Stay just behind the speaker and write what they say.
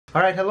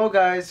Alright, hello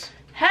guys.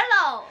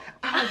 Hello!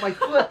 Ow, my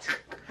foot!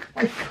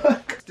 My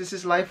foot! This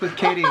is Life with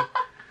Katie.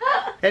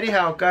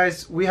 Anyhow,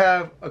 guys, we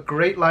have a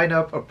great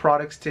lineup of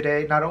products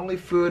today. Not only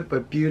food,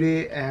 but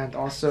beauty and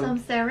also some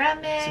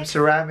ceramics. Some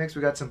ceramics.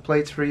 We got some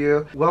plates for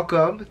you.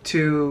 Welcome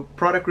to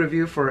product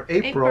review for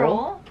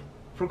April.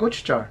 For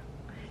Gochujar.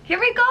 Here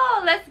we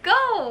go! Let's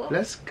go!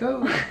 Let's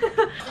go!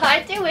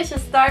 I think we should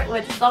start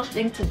with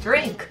something to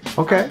drink.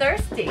 Okay. I'm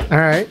thirsty.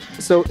 Alright,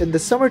 so in the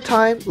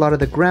summertime, a lot of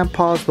the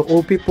grandpas, the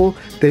old people,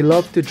 they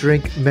love to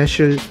drink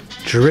meshel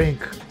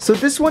drink. So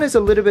this one is a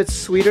little bit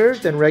sweeter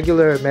than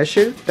regular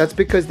meshel. That's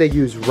because they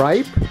use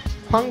ripe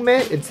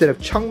hwangme instead of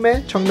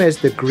chungme. Chungme is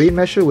the green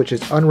meshel, which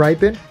is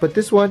unripened. But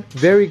this one,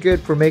 very good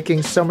for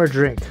making summer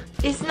drink.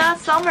 It's not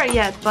summer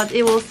yet, but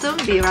it will soon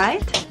be,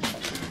 right?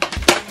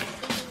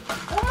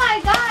 Oh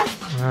my gosh!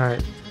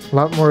 Alright, a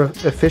lot more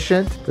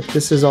efficient, but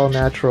this is all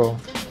natural.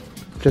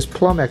 Just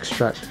plum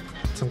extract,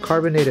 some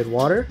carbonated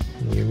water,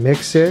 and you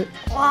mix it.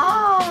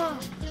 Wow!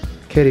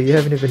 Katie, you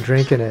haven't even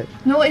drinking it.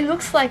 No, it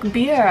looks like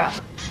beer.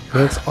 It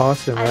looks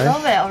awesome, right? I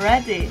love it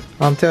already.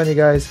 I'm telling you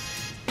guys.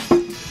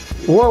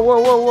 Whoa,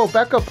 whoa, whoa, whoa,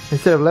 back up.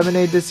 Instead of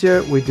lemonade this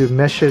year, we do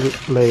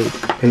meshel-aid.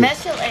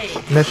 Meshel-aid.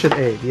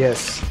 Meshel-aid,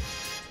 yes.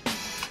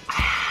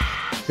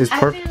 It's I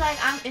feel like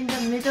I'm in the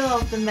middle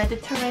of the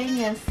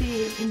Mediterranean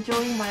Sea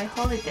enjoying my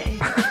holiday.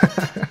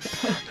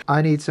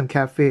 I need some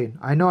caffeine.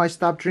 I know I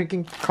stopped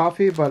drinking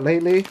coffee, but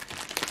lately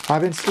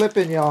I've been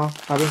slipping, y'all.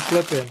 I've been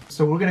slipping.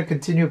 So we're going to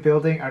continue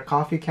building our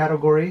coffee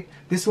category.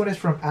 This one is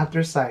from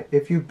Anthracite.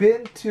 If you've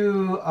been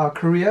to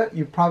Korea,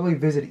 you probably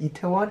visit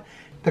Itaewon.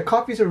 The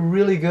coffees are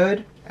really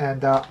good,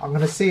 and I'm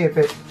going to see if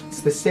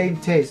it's the same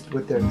taste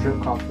with their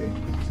drip coffee.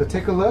 So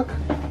take a look.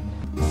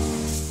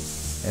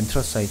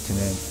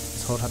 엔트러사이트는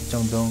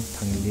서울합정동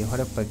당일리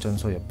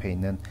화력발전소 옆에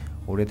있는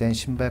오래된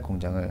신발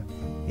공장을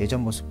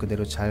예전 모습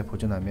그대로 잘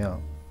보존하며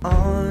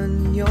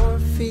On your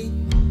feet,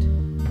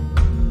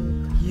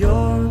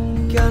 you're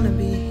gonna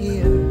be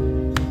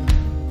here,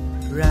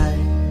 right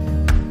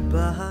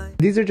behind.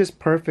 These are just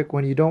perfect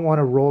when you don't want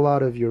to roll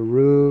out of your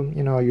room,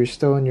 you know, you're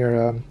still in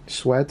your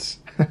sweats.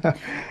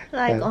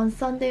 Like yeah. on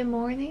Sunday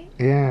morning?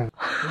 Yeah.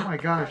 Oh my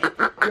gosh.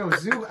 Yo,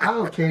 zoom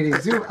out, Katie.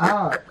 Zoom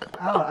out.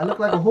 Out. I look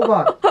like a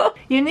hobart.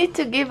 You need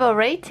to give a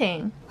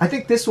rating. I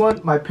think this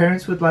one my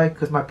parents would like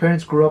because my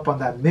parents grew up on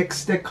that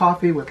mixed stick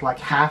coffee with like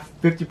half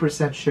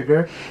 50%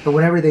 sugar. But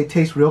whenever they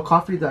taste real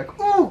coffee, they're like,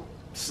 ooh,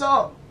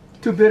 so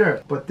too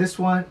bitter. But this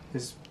one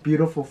is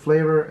beautiful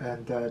flavor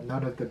and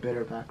none of the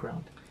bitter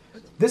background.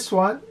 This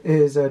one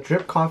is a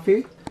drip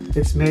coffee.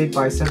 It's made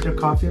by Center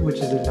Coffee, which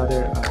is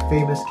another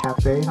famous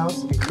cafe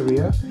house in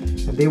Korea.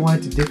 And they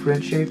wanted to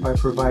differentiate by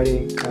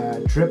providing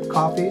drip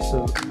coffee,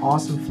 so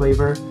awesome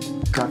flavor,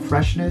 got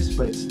freshness,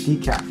 but it's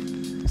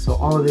decaf. So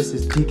all of this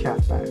is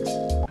decaf bags.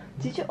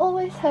 Did you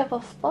always have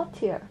a spot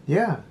here?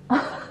 Yeah.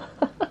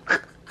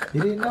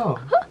 You didn't know.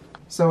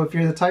 So if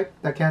you're the type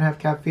that can't have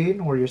caffeine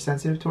or you're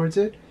sensitive towards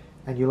it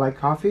and you like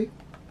coffee,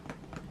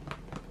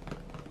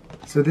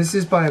 so this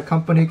is by a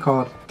company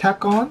called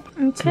Takon.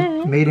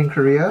 Okay. Made in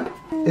Korea.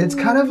 It's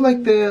kind of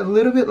like a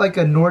little bit like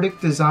a Nordic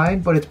design,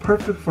 but it's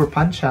perfect for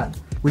Banchan.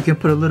 We can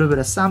put a little bit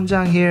of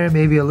samjang here,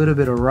 maybe a little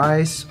bit of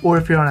rice, or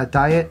if you're on a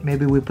diet,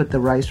 maybe we put the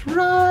rice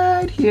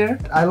right here.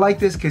 I like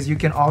this because you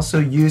can also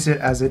use it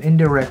as an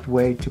indirect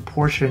way to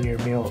portion your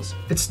meals.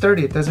 It's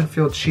sturdy, it doesn't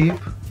feel cheap,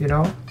 you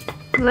know?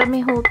 Let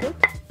me hold it.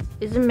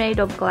 Is it made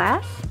of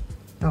glass?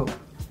 No,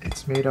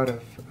 it's made out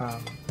of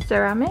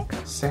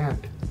Ceramics?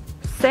 sand.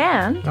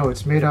 Sand? No,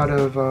 it's made out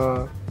of,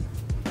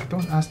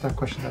 don't ask that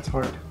question, that's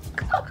hard.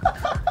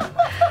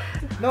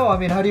 No, I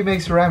mean, how do you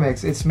make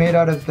ceramics? It's made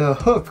out of the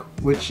hook,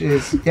 which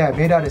is, yeah,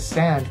 made out of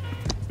sand.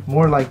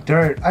 More like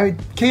dirt.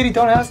 Katie,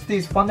 don't ask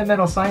these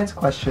fundamental science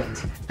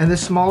questions. And the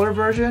smaller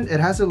version,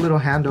 it has a little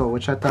handle,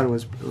 which I thought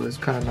was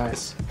kind of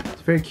nice.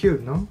 It's very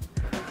cute, no?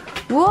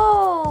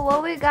 Whoa,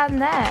 what we got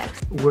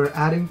next? We're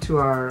adding to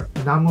our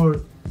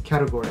Namul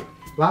category.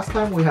 Last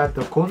time we had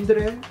the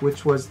gondre,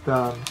 which was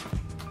the,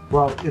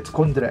 well, it's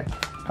gondre.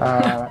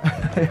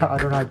 I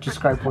don't know how to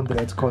describe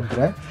gondre, it's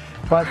gondre.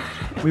 But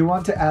we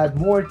want to add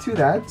more to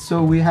that.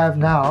 So we have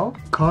now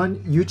Kon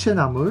Yuche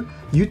Namul.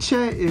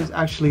 Yuche is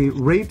actually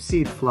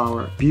rapeseed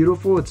flower.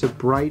 Beautiful, it's a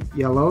bright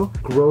yellow.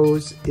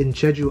 Grows in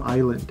Jeju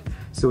Island.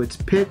 So it's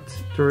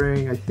picked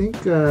during, I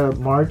think,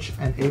 March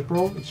and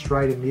April. It's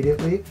dried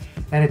immediately.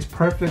 And it's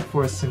perfect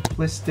for a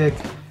simplistic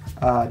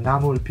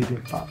Namul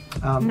bibimbap.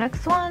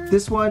 Next one.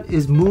 This one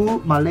is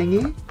mu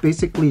malengi,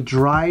 basically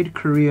dried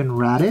Korean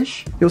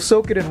radish. You'll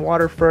soak it in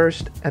water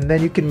first, and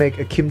then you can make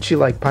a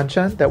kimchi-like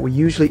banchan that we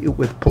usually eat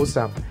with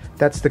posam.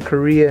 That's the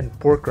Korean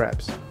pork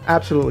wraps.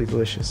 Absolutely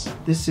delicious.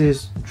 This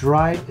is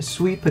dried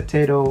sweet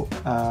potato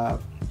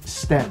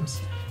stems.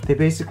 They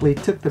basically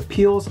took the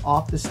peels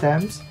off the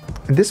stems.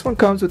 And this one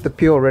comes with the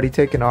peel already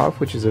taken off,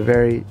 which is a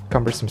very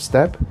cumbersome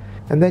step.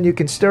 And then you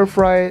can stir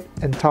fry it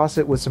and toss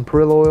it with some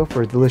perilla oil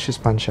for a delicious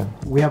banchan.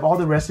 We have all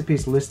the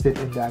recipes listed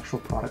in the actual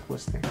product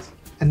listings.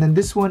 And then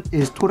this one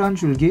is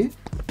Torandae.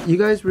 You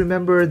guys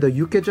remember the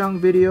Gochujar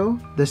video?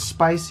 The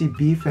spicy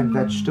beef and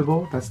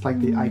vegetable? That's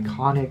like the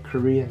iconic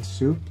Korean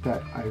soup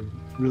that I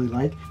really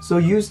like. So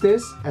use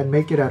this and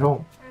make it at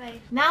home. Alright,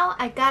 now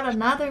I got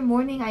another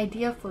morning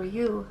idea for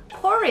you.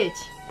 Porridge.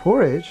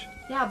 Porridge?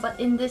 Yeah, but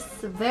in this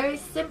very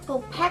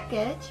simple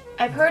package.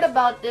 I've heard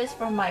about this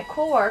from my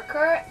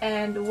coworker,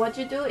 and what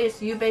you do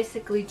is you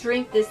basically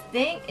drink this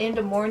thing in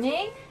the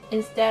morning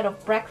instead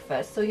of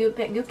breakfast. So you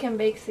can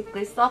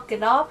basically suck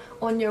it up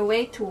on your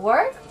way to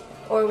work,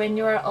 or when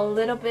you're a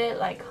little bit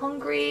like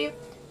hungry,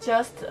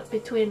 just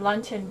between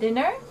lunch and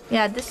dinner.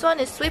 Yeah, this one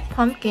is sweet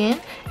pumpkin,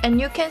 and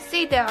you can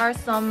see there are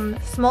some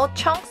small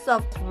chunks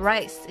of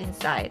rice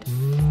inside.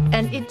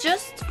 And it's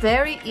just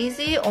very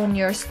easy on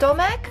your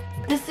stomach.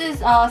 This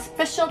is a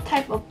special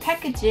type of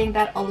packaging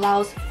that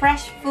allows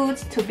fresh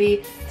foods to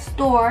be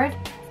stored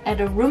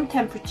at a room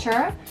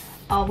temperature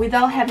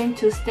without having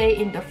to stay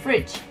in the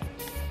fridge.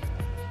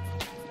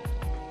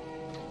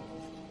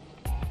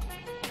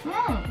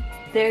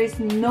 There is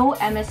no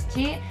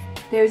MSG,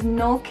 there's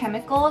no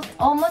chemicals,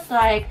 almost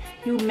like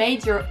you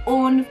made your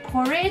own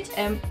porridge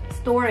and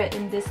store it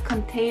in this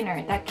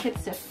container that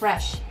keeps it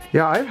fresh.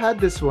 Yeah, I've had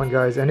this one,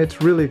 guys, and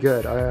it's really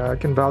good. I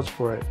can vouch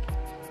for it.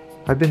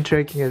 I've been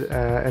taking it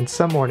in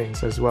some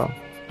mornings as well.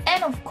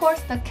 And of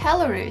course the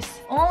calories,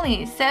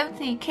 only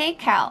 70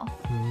 kcal.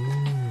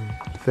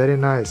 Very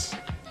nice.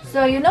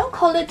 So you know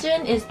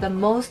collagen is the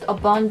most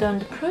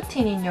abundant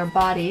protein in your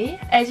body.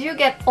 As you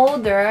get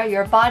older,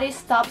 your body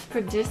stops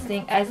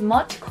producing as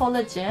much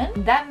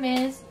collagen. That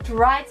means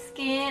dry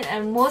skin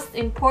and most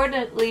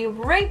importantly,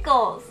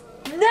 wrinkles.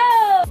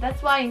 No!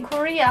 That's why in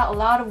Korea, a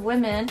lot of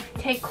women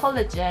take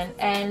collagen,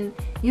 and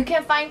you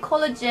can find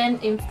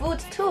collagen in food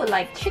too,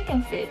 like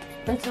chicken feet.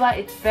 That's why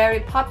it's very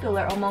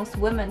popular amongst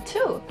women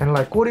too. And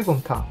like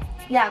꼬리곰탕.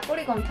 Yeah,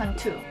 꼬리곰탕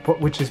too.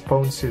 Which is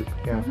bone soup,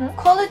 yeah.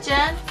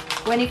 Collagen,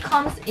 when it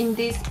comes in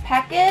these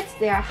packets,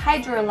 they are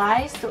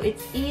hydrolyzed, so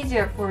it's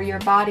easier for your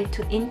body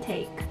to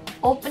intake.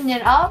 Open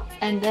it up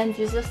and then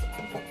you just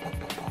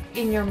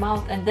in your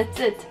mouth, and that's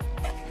it.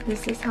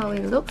 This is how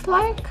it looks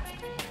like.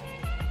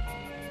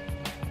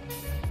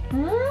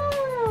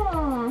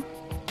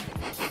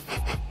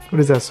 What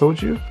is that,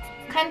 soju?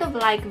 Kind of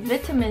like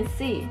vitamin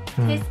C.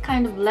 Tastes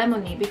kind of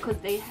lemony because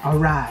they have...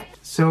 Alright,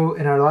 so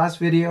in our last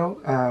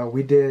video,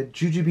 we did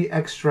jujube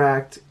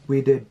extract,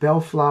 we did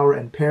bellflower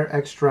and pear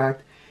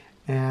extract,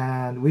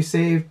 and we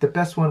saved the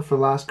best one for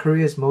last.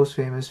 Korea is most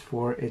famous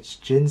for its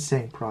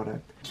ginseng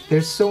product.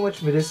 There's so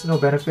much medicinal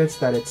benefits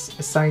that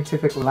its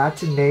scientific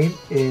Latin name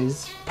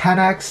is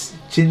Panax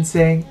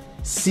ginseng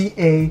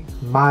C.A.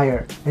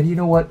 Meyer. And you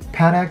know what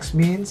Panax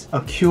means?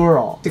 A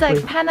cure-all. It's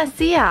like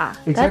panacea.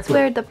 Exactly. That's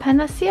where the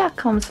panacea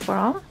comes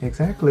from.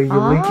 Exactly. You're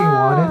linking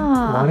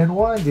one and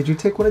one. Did you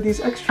take one of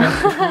these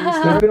extracts? There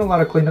have been a lot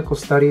of clinical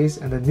studies,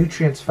 and the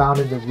nutrients found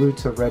in the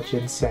roots of red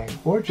ginseng,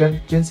 or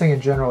ginseng in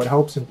general, it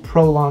helps in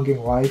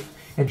prolonging life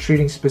and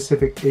treating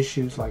specific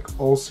issues like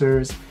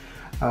ulcers,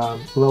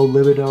 low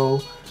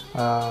libido,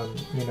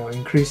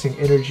 increasing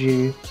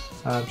energy,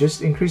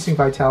 just increasing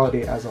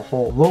vitality as a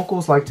whole.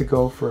 Locals like to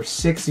go for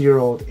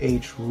 6-year-old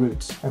age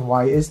roots. And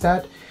why is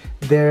that?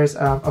 There's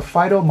a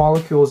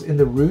phytomolecules in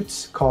the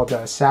roots called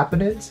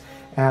saponins,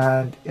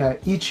 and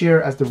each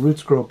year as the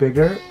roots grow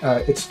bigger,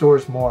 it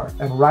stores more.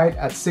 And right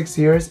at 6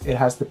 years, it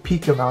has the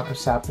peak amount of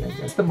saponins.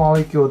 It's the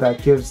molecule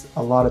that gives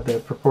a lot of the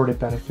purported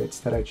benefits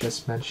that I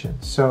just mentioned.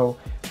 So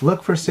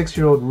look for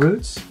 6-year-old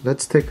roots.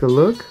 Let's take a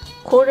look.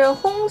 고려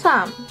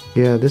홍삼.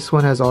 Yeah, this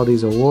one has all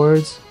these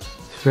awards.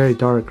 It's very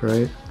dark,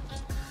 right?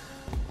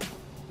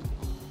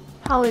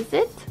 How is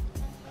it?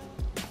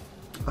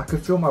 I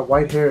could feel my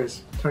white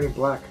hairs turning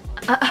black.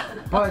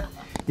 But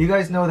you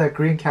guys know that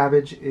green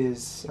cabbage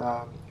is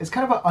it's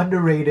kind of an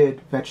underrated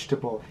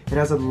vegetable. It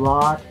has a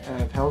lot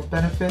of health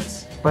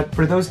benefits, but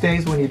for those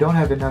days when you don't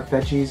have enough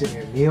veggies in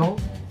your meal,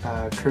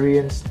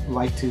 Koreans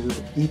like to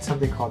eat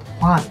something called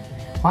hwan.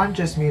 Hwan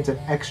just means an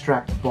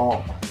extract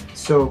ball.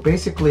 So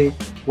basically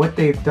what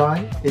they've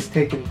done is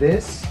taken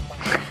this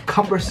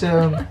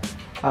cumbersome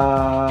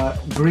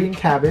green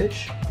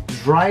cabbage,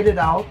 dried it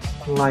out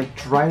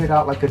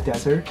like a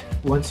desert.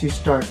 Once you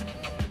start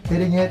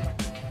hitting it,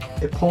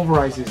 it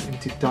pulverizes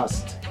into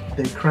dust.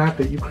 They cramp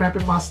it. You cramp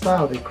it my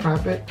style. They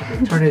cramp it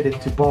and they turn it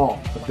into ball,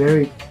 a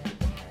very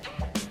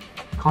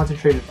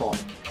concentrated ball.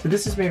 So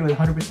this is made with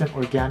 100%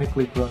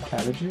 organically grown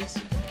cabbages.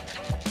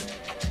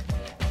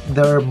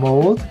 There are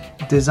mold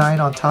design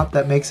on top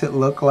that makes it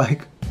look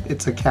like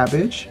it's a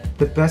cabbage.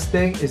 The best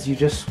thing is you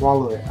just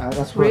swallow it.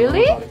 That's what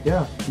Really? I love about it.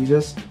 Yeah, you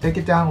just take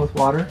it down with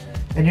water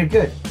and you're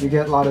good. You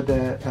get a lot of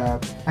the,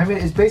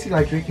 it's basically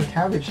like drinking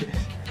cabbages.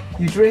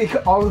 You drink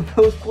all of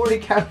those 40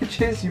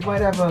 cabbages, you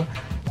might have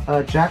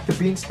a Jack the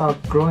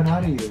Beanstalk growing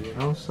out of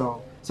you,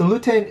 So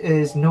lutein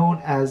is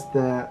known as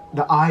the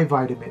eye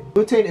vitamin.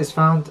 Lutein is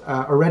found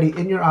already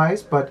in your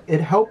eyes, but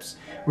it helps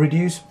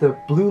reduce the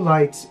blue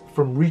lights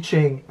from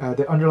reaching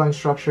the underlying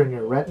structure in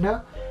your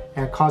retina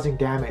and causing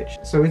damage.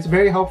 So it's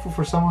very helpful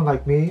for someone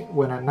like me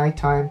when at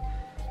nighttime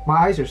my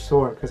eyes are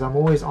sore because I'm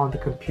always on the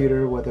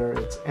computer, whether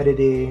it's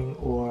editing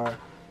or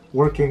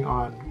working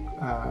on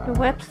the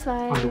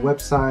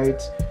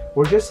website,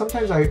 or just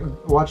sometimes I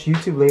watch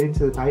YouTube late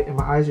into the night and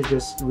my eyes are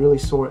just really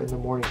sore in the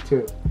morning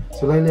too.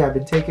 So lately I've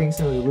been taking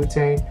some of the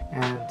lutein,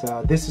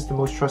 and this is the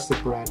most trusted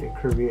brand in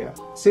Korea.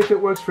 See if it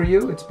works for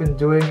you. It's been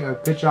doing a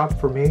good job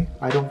for me.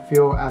 I don't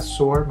feel as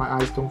sore. My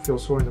eyes don't feel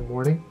sore in the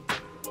morning.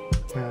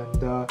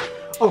 And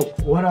oh,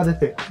 one other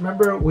thing.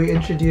 Remember we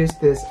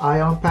introduced this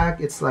ion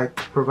pack? It's like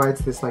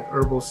provides this like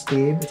herbal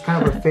steam. It's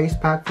kind of a face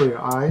pack for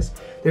your eyes.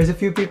 There's a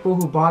few people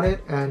who bought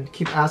it and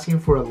keep asking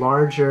for a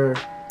larger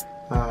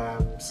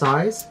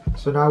size.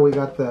 So now we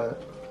got the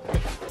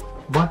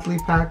monthly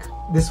pack.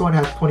 This one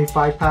has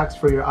 25 packs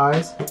for your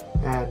eyes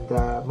and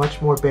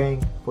much more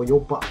bang for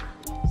your buck.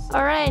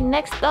 Alright,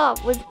 next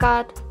up we've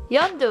got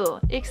Yeondu.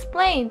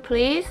 Explain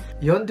please.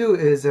 Yeondu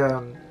is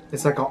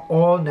it's like an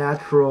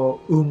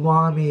all-natural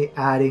umami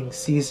adding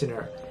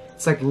seasoner.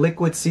 It's like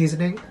liquid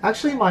seasoning.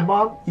 Actually, my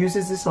mom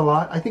uses this a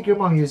lot. I think your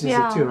mom uses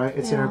it too, right?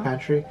 It's in her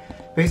pantry.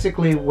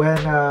 Basically, when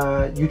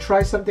you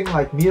try something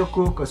like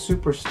miyeokguk, a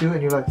soup or stew,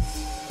 and you're like,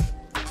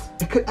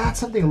 it could add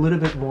something a little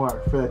bit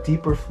more for that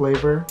deeper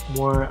flavor,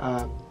 more.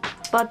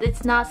 But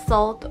it's not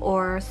salt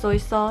or soy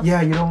sauce.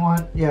 Yeah, you don't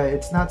want. Yeah,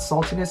 it's not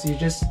saltiness. You're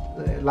just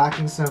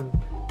lacking some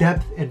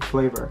depth in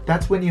flavor.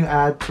 That's when you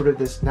add sort of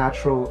this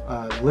natural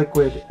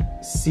liquid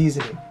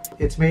seasoning.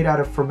 It's made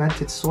out of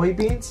fermented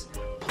soybeans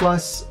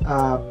plus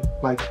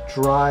like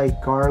dry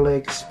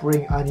garlic,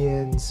 spring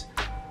onions,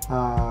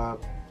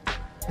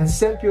 and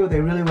Sempyo.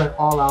 They really went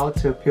all out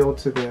to appeal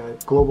to the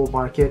global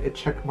market. It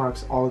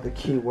checkmarks all of the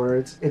key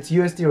words. It's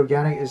USD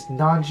organic, it's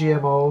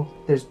non-GMO,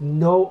 there's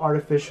no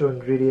artificial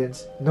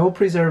ingredients, no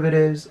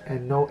preservatives,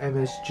 and no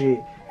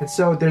MSG. And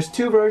so there's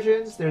two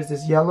versions. There's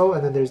this yellow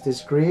and then there's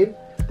this green.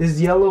 This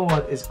yellow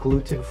one is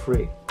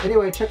gluten-free.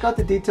 Anyway, check out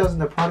the details on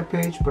the product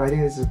page, but I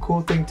think this is a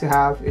cool thing to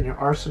have in your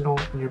arsenal,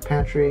 in your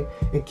pantry,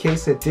 in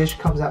case a dish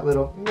comes out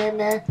little meh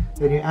meh,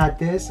 then you add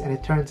this and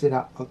it turns it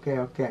out okay.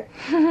 Okay?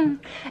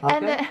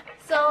 And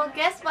so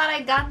guess what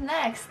I got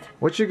next?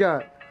 What you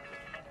got?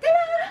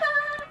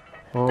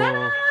 Ta-da! Oh.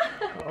 Ta-da!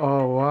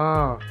 Oh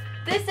wow.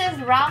 This is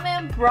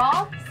ramen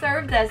broth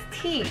served as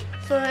tea.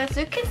 So as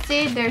you can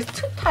see, there's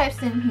two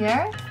types in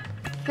here.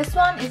 This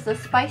one is the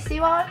spicy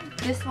one.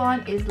 This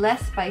one is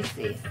less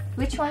spicy.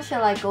 Which one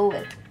shall I go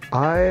with?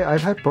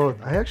 I've had both.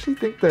 I actually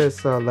think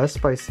this less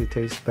spicy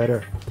tastes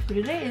better.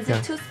 Really? Is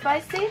it too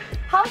spicy?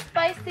 How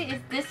spicy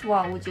is this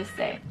one, would you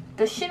say?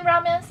 The Shin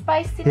Ramen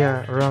spiciness?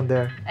 Yeah, around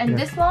there. And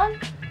this one?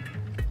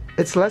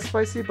 It's less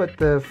spicy, but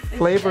the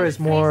flavor is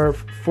more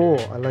full.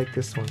 I like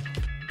this one.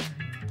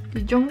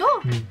 이 정도?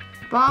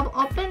 Bob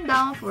up and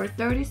down for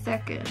 30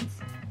 seconds.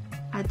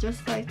 I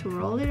just like to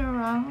roll it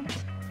around.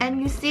 And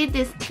you see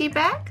this tea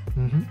bag?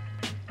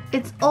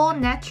 It's all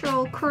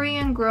natural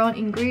Korean grown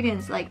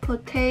ingredients like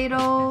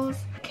potatoes,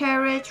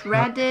 carrots,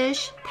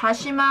 radish,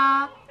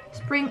 dashima,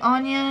 spring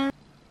onion.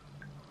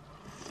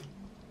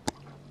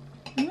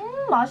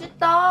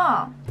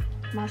 맛있다.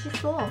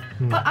 맛있어.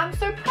 But I'm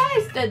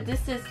surprised that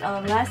this is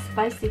a less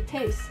spicy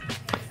taste.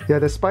 Yeah,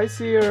 the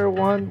spicier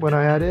one, when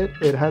I add it,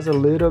 it has a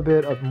little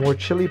bit of more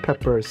chili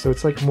peppers. So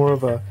it's like more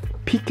of a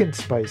piquant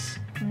spice.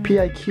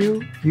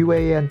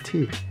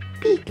 P-I-Q-U-A-N-T.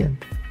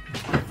 Piquant.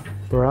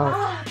 We're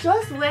out.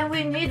 Just when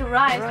we need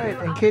rice.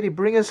 Alright, and Katie,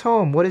 bring us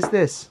home. What is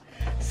this?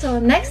 So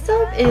next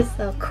up is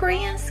the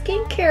Korean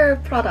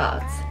skincare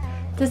products.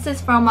 This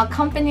is from a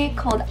company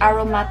called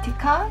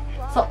Aromatica.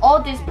 So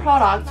all these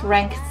products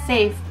rank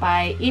safe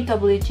by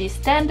EWG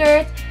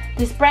standards.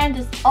 This brand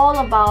is all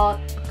about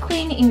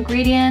clean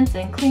ingredients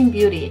and clean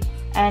beauty.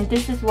 And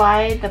this is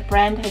why the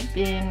brand has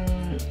been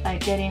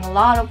getting a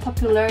lot of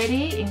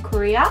popularity in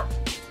Korea.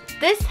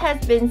 This has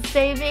been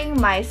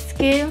saving my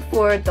skin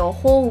for the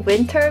whole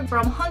winter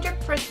from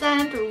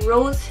 100%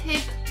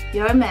 rosehip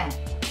열매.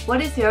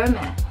 What is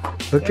열매?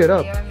 Look it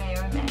up. 열매.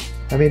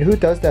 I mean, who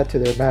does that to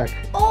their Mac?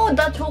 Oh,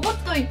 나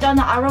저것도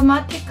있잖아.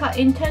 Aromatica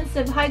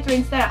Intensive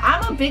Hydrating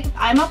Serum.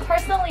 I'm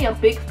personally a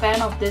big fan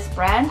of this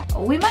brand.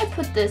 We might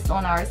put this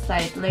on our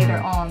site later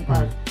on,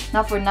 but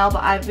not for now.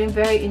 But I've been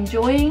very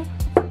enjoying,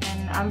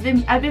 and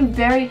I've been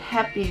very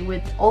happy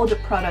with all the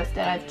products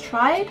that I've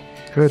tried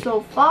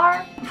so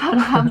far. But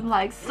I'm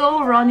like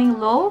so running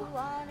low.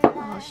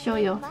 I'll show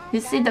you. You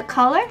see the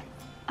color?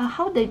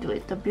 How they do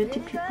it, the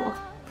beauty people.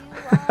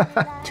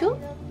 2,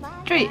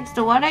 3.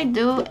 So what I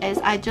do is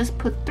I just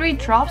put 3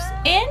 drops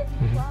in,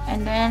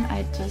 and then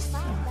I just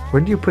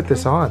when do you put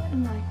this on?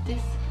 like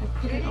this. I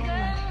put it on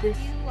like this.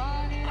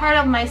 Part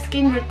of my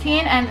skin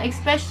routine, and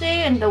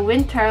especially in the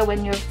winter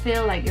when you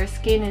feel like your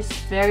skin is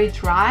very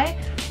dry,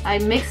 I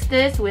mix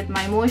this with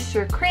my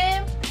moisture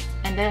cream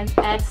and then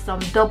add some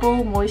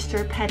double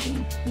moisture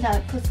padding. And I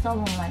put some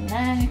on my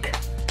neck.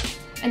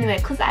 Anyway,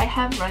 because I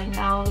have right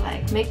now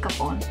like makeup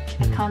on,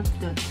 I can't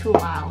do it too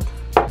mild.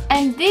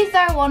 And these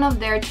are one of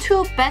their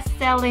 2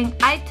 best-selling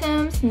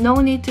items. No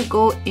need to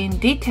go in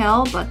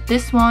detail, but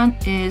this one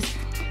is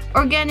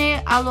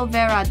organic aloe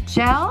vera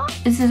gel.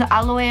 This is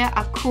aloe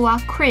aqua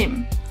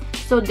cream.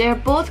 So they're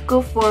both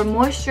good for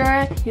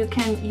moisture. You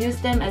can use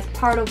them as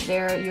part of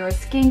your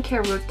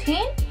skincare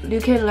routine.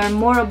 You can learn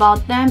more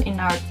about them in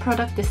our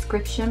product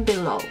description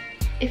below.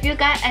 If you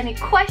got any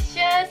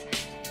questions,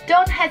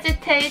 don't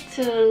hesitate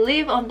to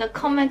leave on the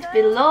comment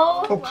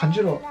below. Oh,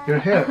 간지러워. Your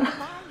hair.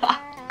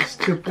 It's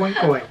too point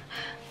going.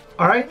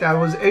 Alright, that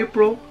was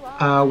April.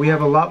 We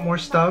have a lot more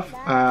stuff,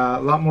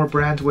 a lot more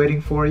brands waiting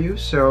for you.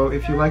 So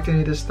if you liked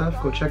any of this stuff,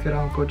 go check it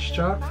out on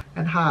Gochujar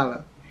and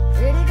holla.